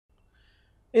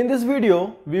In this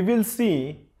video, we will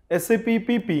see SAP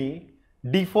PP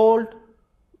default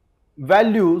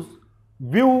values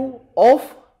view of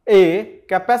a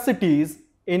capacities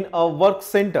in a work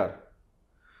center.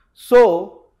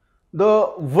 So,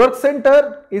 the work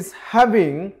center is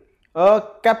having a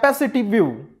capacity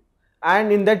view,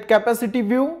 and in that capacity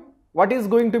view, what is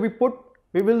going to be put?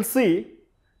 We will see.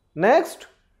 Next,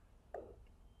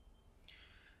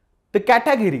 the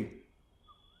category.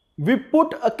 We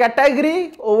put a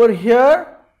category over here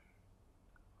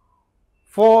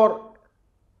for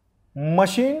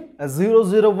machine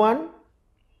 001,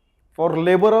 for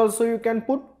labor also you can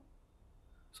put.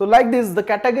 So like this, the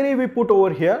category we put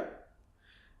over here.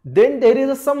 Then there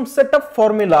is some setup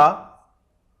formula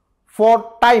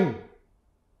for time.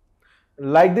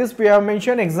 Like this we have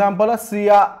mentioned example of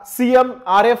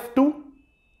CMRF2.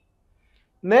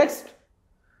 Next,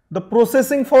 the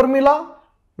processing formula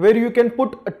where you can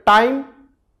put a time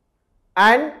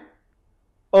and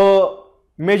a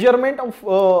measurement of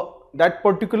that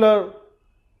particular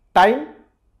time.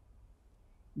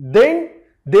 Then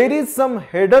there is some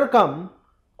header come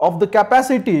of the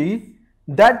capacity.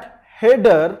 That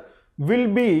header will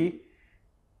be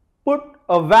put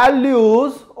a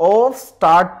values of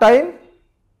start time,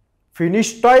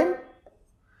 finish time,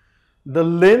 the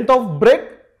length of break,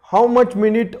 how much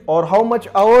minute or how much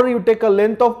hour you take a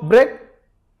length of break,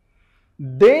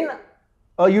 then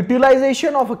a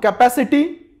utilization of a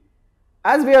capacity.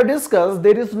 As we have discussed,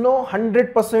 there is no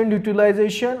 100%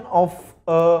 utilization of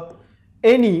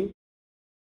any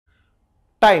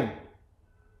time.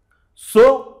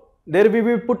 So there we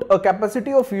will put a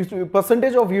capacity of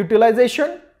percentage of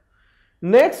utilization.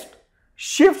 Next,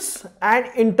 shifts and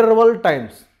interval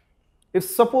times. If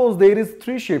suppose there is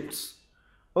 3 shifts,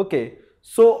 okay,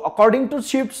 so according to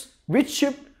shifts, which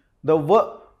shift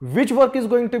which work is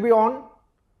going to be on.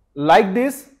 Like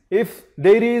this, if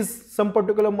there is some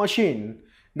particular machine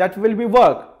that will be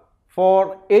work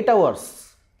for 8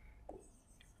 hours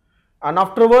and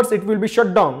afterwards it will be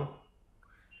shut down,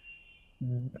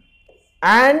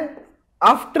 and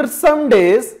after some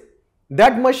days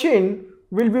that machine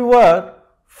will be work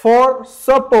for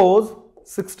suppose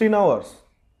 16 hours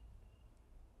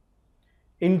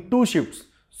in 2 shifts.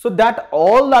 So that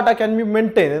all data can be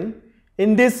maintained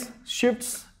in these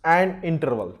shifts and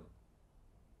interval.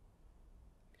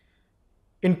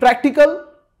 In practical,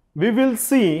 we will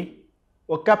see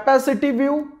a capacity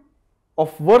view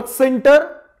of work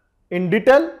center in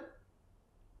detail.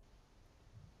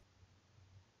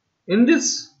 In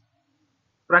this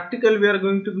practical, we are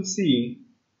going to be seeing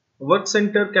work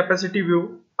center capacity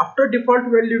view. After default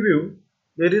value view,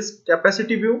 there is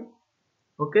capacity view.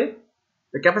 Okay,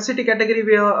 the capacity category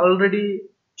we have already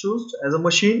choose as a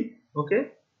machine.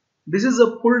 Okay, this is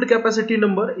a pulled capacity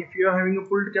number. If you are having a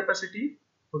pulled capacity,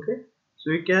 okay, so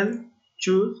you can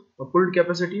choose a pulled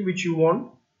capacity which you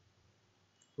want.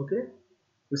 Okay,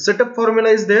 the setup formula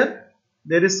is there.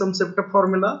 There is some setup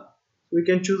formula. We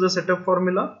can choose a setup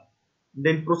formula.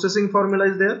 Then processing formula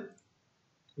is there.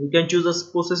 You can choose a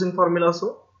processing formula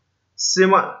also.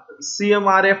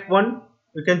 CMRF1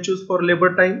 you can choose for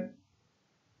labor time.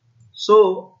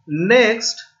 So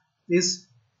next is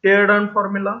tear down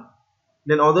formula.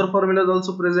 Then other formulas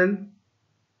also present.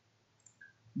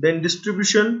 Then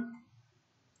distribution.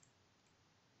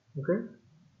 Okay.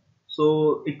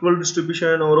 So equal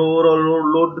distribution or overall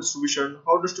load distribution.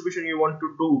 How distribution you want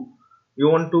to do? You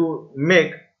want to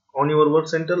make on your work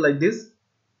center like this.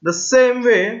 The same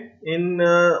way in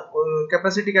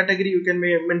capacity category you can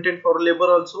maintain for labor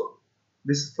also.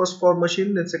 This is first for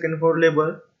machine, then second for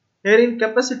labor. Here in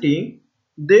capacity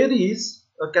there is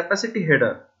a capacity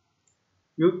header.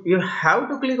 You have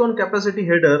to click on capacity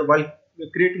header while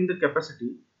creating the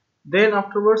capacity. Then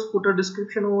afterwards put a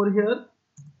description over here.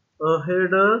 A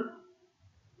header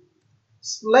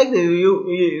like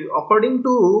you according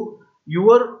to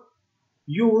your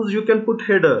use you can put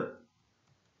header.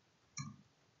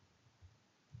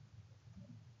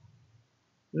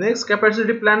 Next,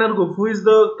 capacity planner group. Who is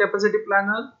the capacity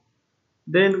planner?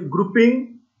 Then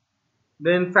grouping.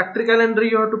 Then factory calendar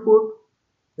you have to put.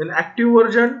 Then active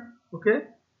version. Okay.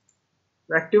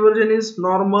 The active version is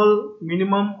normal,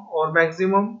 minimum or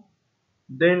maximum.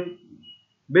 Then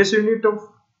base unit of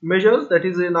measures, that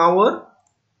is in hour.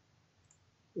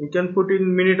 You can put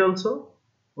in minute also.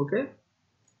 Okay.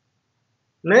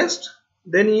 Next,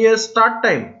 then here start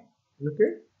time.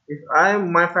 Okay. If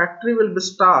my factory will be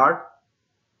start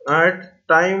at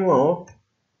time of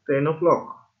 10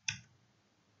 o'clock.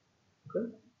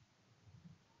 Okay.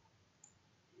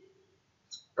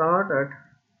 Start at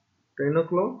 10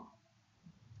 o'clock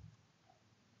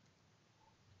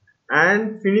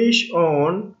and finish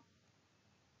on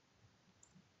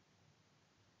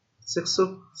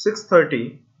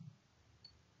 6:30.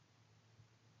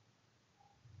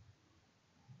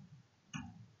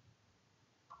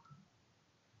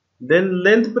 Then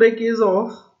length break is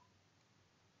off.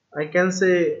 I can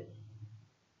say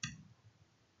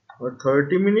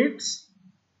 30 minutes.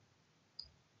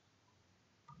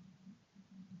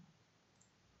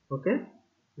 Okay.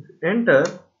 Enter.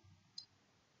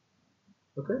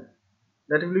 Okay.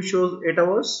 That will shows 8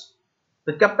 hours.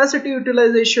 The capacity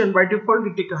utilization by default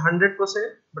it take 100%,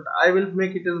 but I will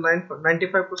make it as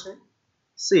 95%.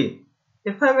 See,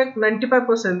 if I make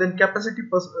 95%, then capacity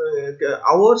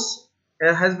hours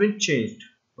has been changed.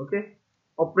 Okay,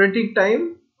 operating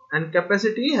time and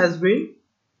capacity has been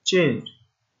changed.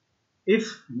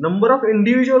 If number of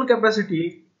individual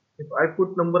capacity, if I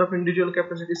put number of individual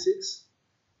capacity 6,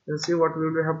 then see what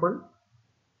will happen.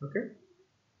 Okay,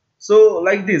 so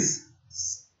like this.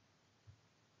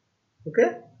 Okay,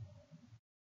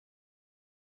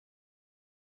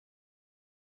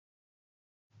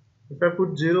 if I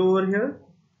put 0 over here,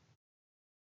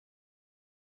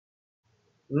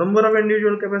 number of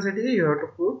individual capacity you have to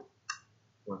put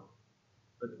 1.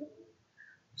 Okay,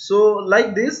 so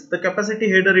like this the capacity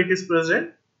header it is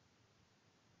present,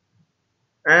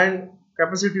 and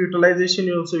capacity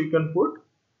utilization also you can put.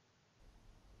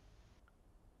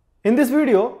 In this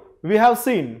video we have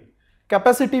seen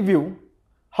capacity view,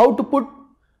 how to put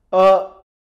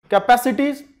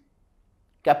capacities,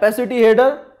 capacity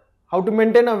header, how to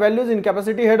maintain a values in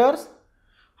capacity headers,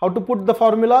 how to put the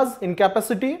formulas in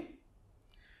capacity.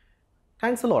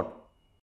 Thanks a lot.